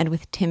 and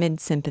with timid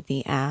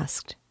sympathy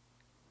asked,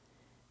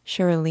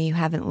 Surely you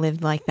haven't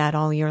lived like that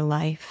all your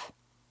life.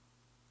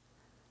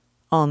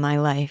 All my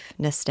life,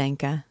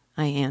 Nastenka,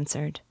 I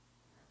answered.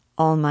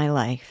 All my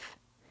life,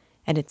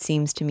 and it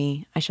seems to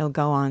me I shall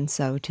go on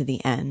so to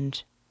the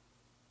end.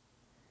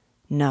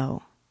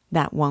 No,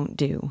 that won't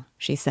do,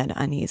 she said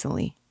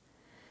uneasily.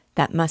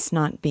 That must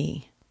not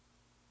be.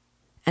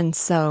 And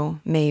so,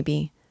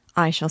 maybe,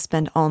 I shall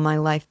spend all my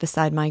life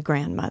beside my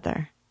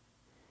grandmother.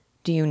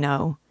 Do you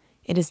know,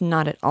 it is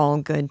not at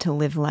all good to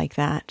live like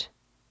that.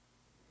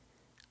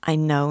 I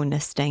know,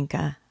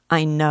 Nastenka,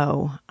 I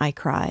know, I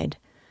cried,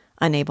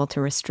 unable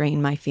to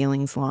restrain my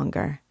feelings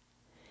longer.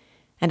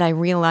 And I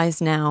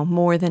realize now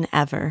more than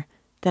ever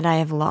that I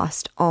have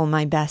lost all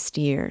my best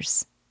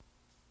years.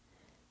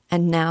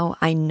 And now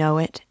I know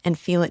it and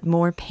feel it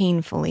more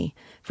painfully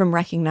from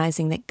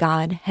recognizing that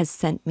God has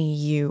sent me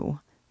you,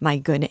 my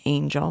good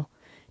angel,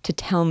 to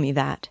tell me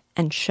that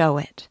and show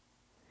it.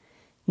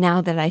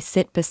 Now that I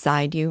sit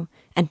beside you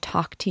and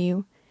talk to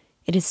you,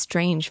 it is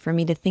strange for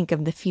me to think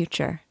of the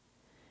future.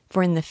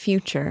 For in the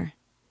future,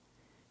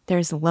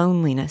 there's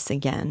loneliness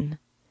again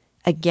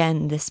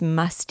this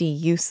musty,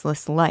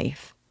 useless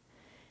life.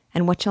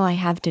 And what shall I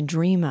have to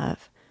dream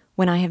of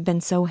when I have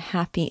been so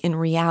happy in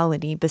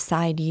reality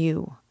beside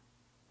you?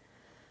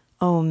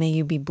 Oh, may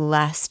you be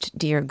blessed,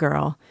 dear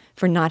girl,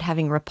 for not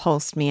having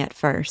repulsed me at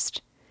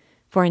first,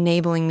 for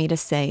enabling me to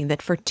say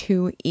that for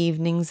 2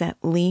 evenings at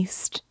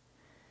least,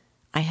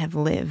 I have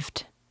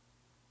lived.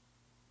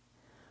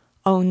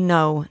 Oh,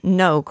 no,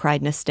 no,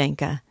 cried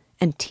Nastenka,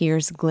 and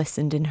tears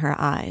glistened in her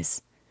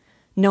eyes.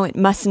 No, it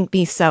mustn't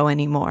be so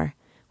any more.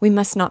 We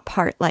must not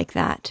part like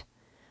that.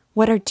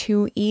 What are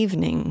 2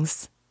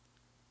 evenings?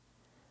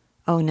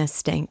 Oh,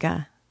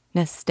 Nastenka,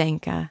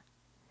 Nastenka,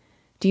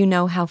 do you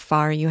know how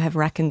far you have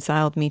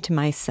reconciled me to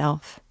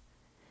myself?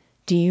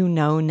 Do you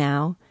know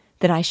now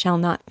that I shall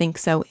not think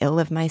so ill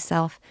of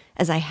myself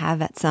as I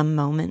have at some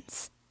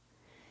moments?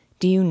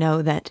 Do you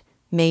know that,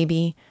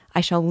 maybe,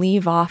 I shall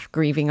leave off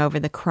grieving over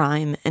the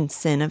crime and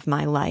sin of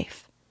my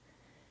life?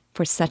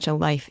 For such a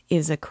life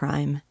is a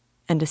crime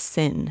and a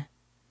sin.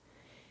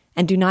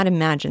 And do not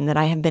imagine that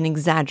I have been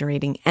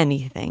exaggerating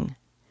anything.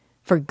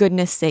 For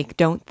goodness sake,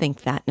 don't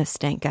think that,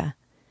 Nastenka.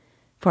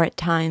 For at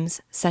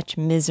times such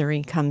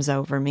misery comes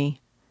over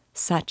me,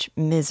 such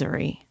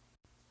misery.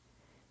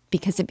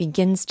 Because it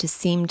begins to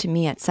seem to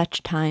me at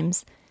such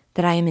times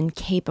that I am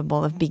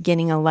incapable of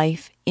beginning a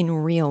life in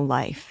real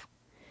life.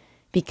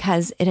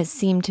 Because it has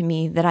seemed to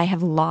me that I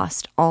have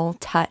lost all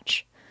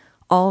touch,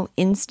 all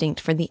instinct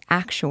for the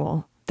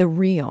actual, the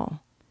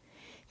real.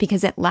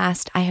 Because at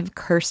last I have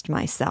cursed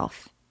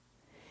myself.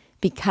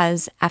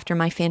 Because after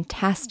my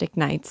fantastic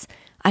nights,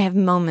 I have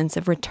moments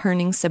of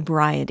returning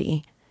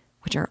sobriety,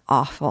 which are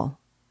awful.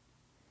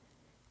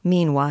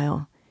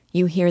 Meanwhile,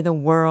 you hear the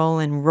whirl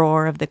and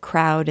roar of the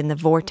crowd in the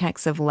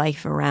vortex of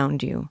life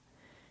around you.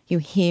 You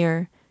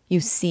hear,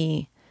 you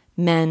see,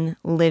 men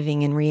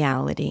living in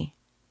reality.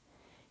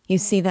 You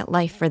see that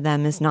life for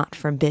them is not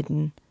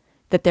forbidden,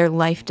 that their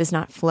life does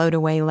not float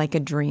away like a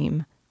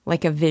dream,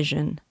 like a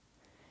vision,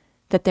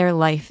 that their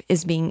life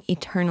is being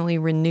eternally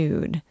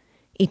renewed,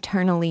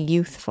 eternally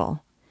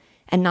youthful,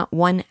 and not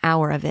 1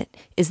 hour of it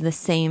is the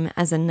same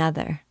as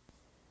another.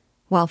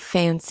 While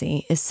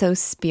fancy is so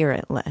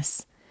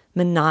spiritless,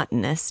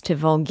 monotonous to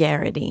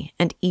vulgarity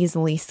and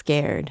easily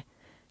scared,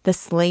 the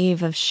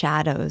slave of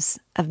shadows,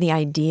 of the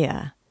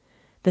idea,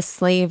 the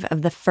slave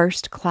of the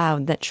first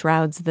cloud that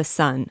shrouds the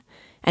sun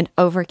and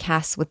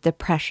overcasts with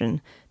depression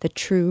the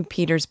true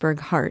Petersburg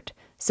heart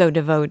so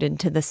devoted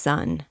to the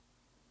sun.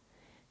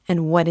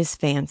 And what is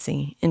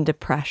fancy in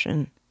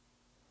depression?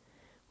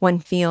 One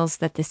feels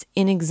that this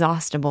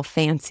inexhaustible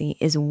fancy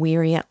is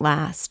weary at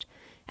last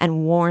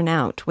and worn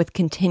out with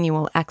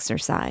continual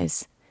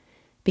exercise,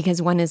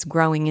 because one is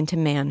growing into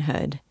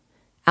manhood,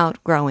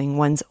 outgrowing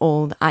one's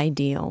old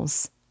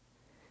ideals.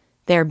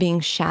 They are being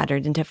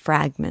shattered into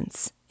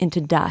fragments, into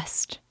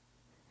dust.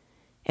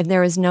 If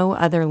there is no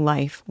other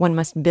life, one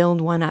must build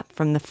one up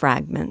from the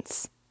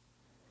fragments.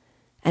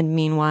 And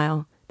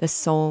meanwhile, the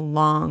soul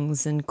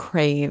longs and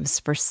craves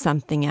for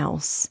something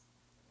else.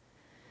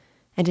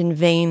 And in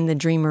vain the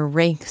dreamer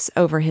rakes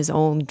over his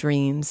old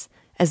dreams,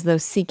 as though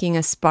seeking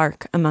a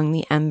spark among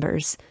the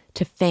embers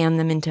to fan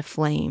them into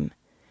flame,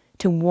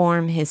 to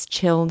warm his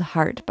chilled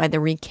heart by the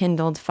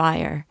rekindled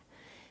fire,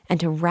 and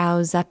to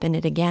rouse up in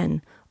it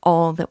again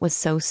all that was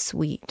so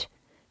sweet,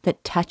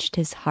 that touched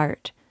his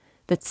heart,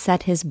 that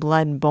set his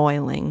blood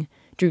boiling,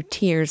 drew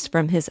tears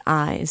from his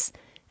eyes,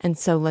 and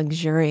so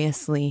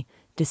luxuriously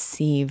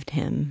deceived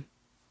him.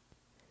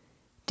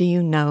 Do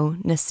you know,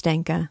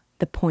 Nastenka,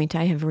 the point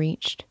I have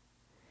reached?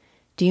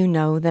 Do you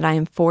know that I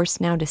am forced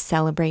now to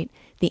celebrate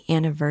the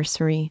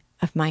anniversary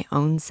of my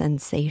own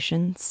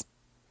sensations?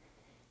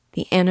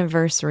 The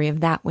anniversary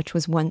of that which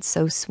was once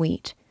so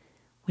sweet,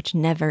 which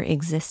never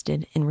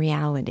existed in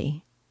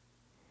reality.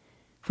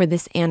 For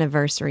this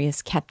anniversary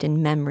is kept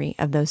in memory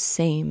of those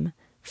same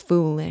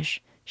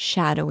foolish,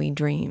 shadowy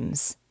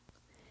dreams.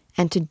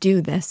 And to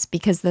do this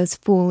because those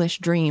foolish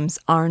dreams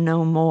are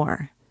no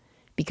more,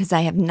 because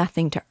I have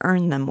nothing to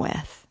earn them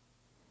with.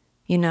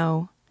 You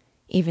know,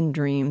 even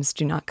dreams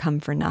do not come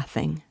for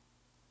nothing.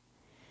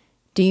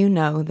 Do you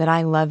know that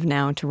I love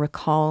now to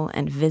recall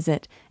and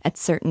visit at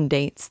certain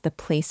dates the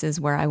places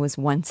where I was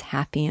once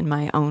happy in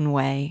my own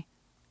way?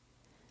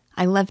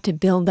 I love to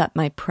build up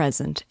my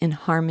present in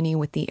harmony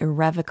with the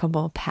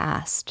irrevocable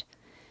past,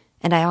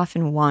 and I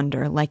often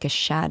wander like a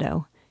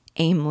shadow,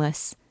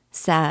 aimless,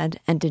 sad,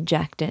 and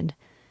dejected,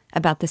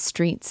 about the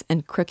streets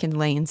and crooked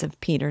lanes of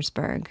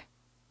Petersburg.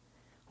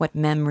 What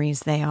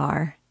memories they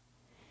are!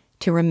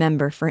 To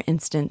remember, for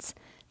instance,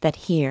 that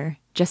here,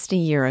 just a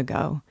year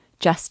ago,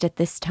 just at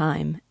this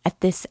time,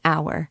 at this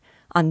hour,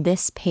 on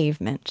this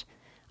pavement,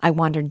 I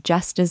wandered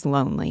just as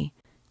lonely,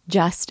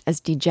 just as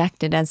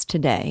dejected as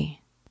today.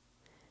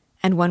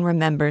 And one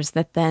remembers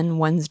that then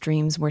one's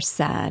dreams were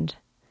sad,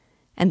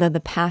 and though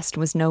the past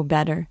was no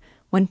better,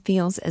 one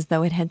feels as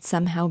though it had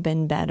somehow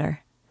been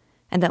better,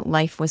 and that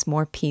life was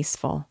more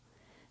peaceful,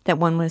 that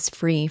one was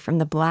free from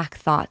the black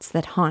thoughts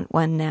that haunt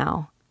one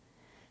now,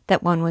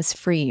 that one was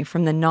free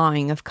from the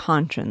gnawing of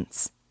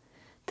conscience,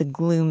 the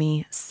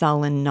gloomy,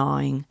 sullen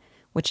gnawing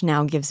which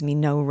now gives me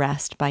no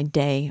rest by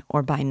day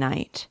or by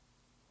night.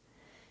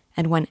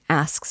 And one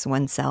asks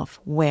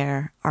oneself,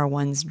 where are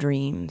one's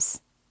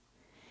dreams?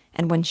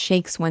 And one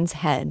shakes one's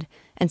head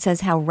and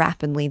says how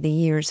rapidly the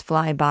years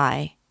fly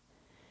by.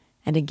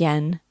 And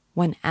again,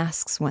 one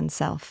asks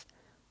oneself,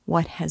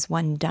 what has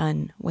one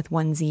done with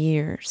one's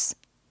years?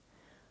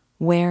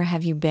 Where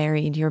have you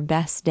buried your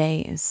best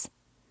days?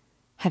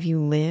 Have you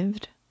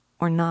lived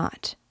or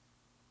not?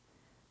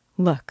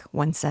 Look,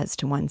 one says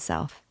to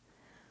oneself,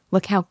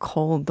 look how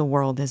cold the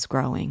world is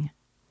growing.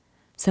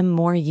 Some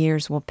more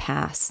years will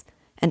pass,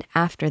 and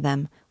after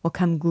them will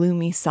come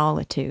gloomy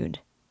solitude.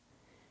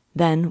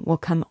 Then will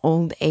come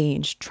old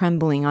age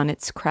trembling on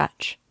its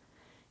crutch,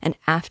 and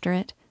after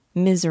it,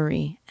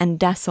 misery and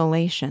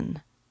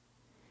desolation.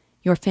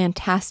 Your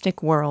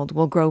fantastic world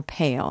will grow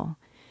pale,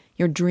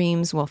 your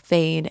dreams will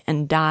fade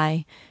and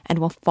die, and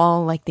will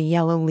fall like the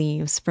yellow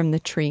leaves from the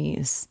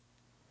trees.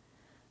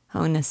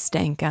 Oh,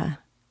 Nastenka,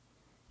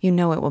 you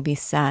know it will be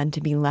sad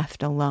to be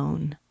left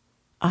alone,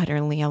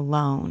 utterly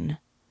alone,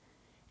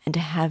 and to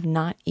have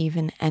not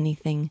even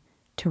anything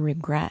to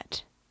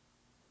regret.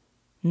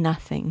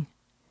 Nothing,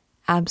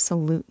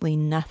 absolutely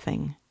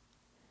nothing.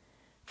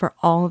 For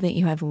all that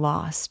you have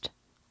lost,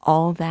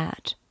 all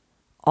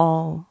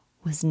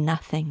was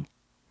nothing.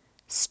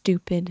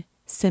 Stupid,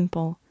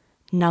 simple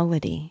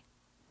nullity.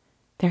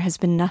 There has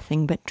been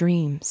nothing but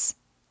dreams.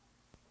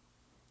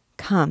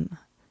 Come,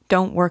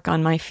 don't work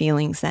on my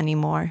feelings any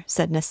more,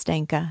 said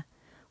Nastenka,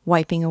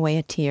 wiping away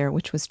a tear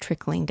which was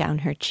trickling down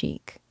her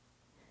cheek.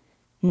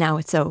 Now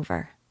it's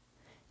over.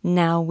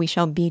 Now we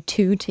shall be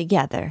two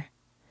together.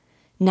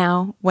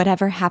 Now,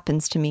 whatever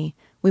happens to me,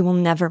 we will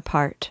never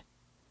part.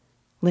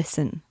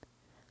 Listen,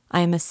 I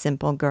am a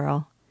simple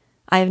girl.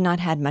 I have not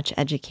had much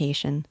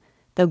education,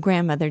 though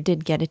grandmother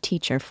did get a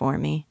teacher for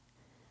me.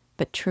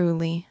 But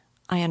truly,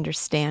 I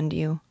understand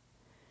you.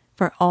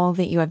 For all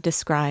that you have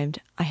described,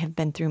 I have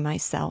been through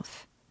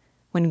myself,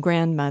 when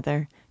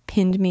grandmother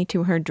pinned me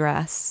to her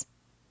dress.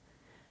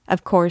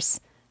 Of course,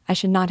 I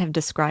should not have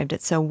described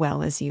it so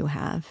well as you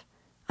have.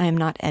 I am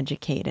not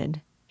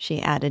educated,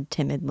 she added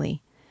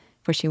timidly,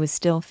 for she was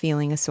still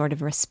feeling a sort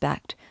of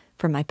respect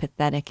for my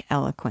pathetic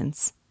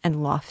eloquence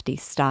and lofty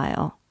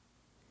style.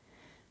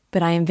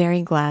 But I am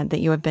very glad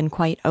that you have been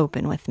quite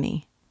open with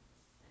me.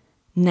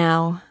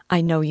 Now I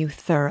know you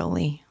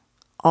thoroughly,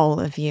 all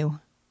of you.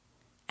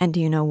 And do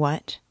you know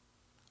what?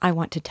 I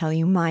want to tell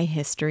you my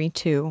history,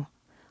 too,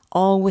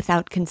 all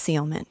without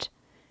concealment.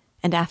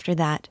 And after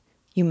that,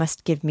 you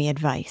must give me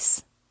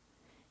advice.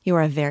 You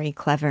are a very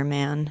clever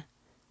man.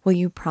 Will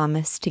you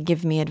promise to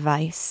give me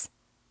advice?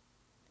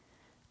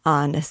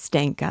 Ah,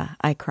 Nastenka,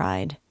 I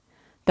cried,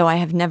 though I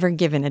have never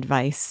given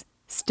advice,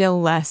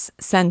 still less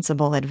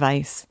sensible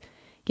advice,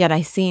 yet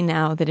I see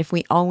now that if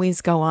we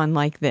always go on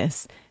like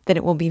this, that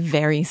it will be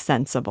very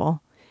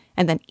sensible,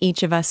 and that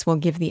each of us will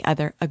give the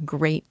other a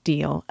great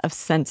deal of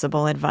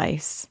sensible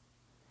advice.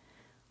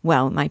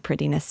 Well, my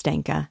pretty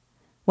Nastenka,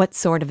 what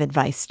sort of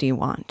advice do you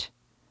want?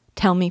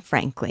 Tell me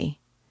frankly.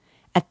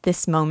 At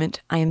this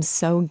moment I am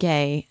so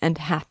gay and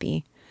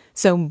happy,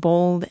 so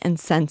bold and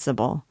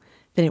sensible,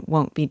 that it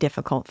won't be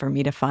difficult for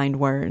me to find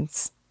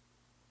words.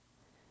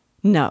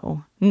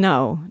 No,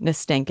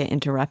 Nastenka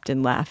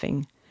interrupted,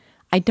 laughing.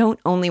 I don't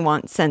only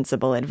want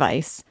sensible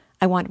advice.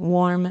 I want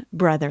warm,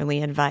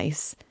 brotherly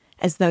advice,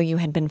 as though you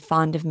had been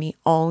fond of me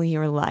all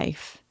your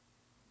life.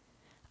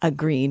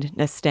 Agreed,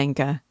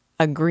 Nastenka,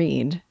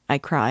 agreed, I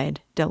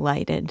cried,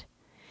 delighted.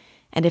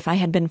 And if I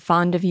had been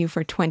fond of you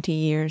for 20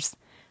 years,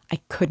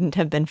 I couldn't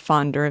have been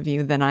fonder of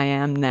you than I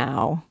am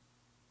now.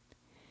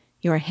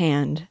 Your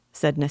hand,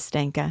 said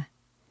Nastenka.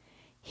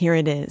 Here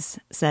it is,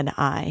 said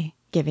I,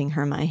 giving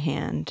her my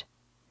hand.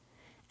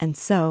 And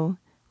so,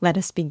 let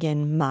us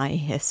begin my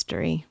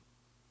history.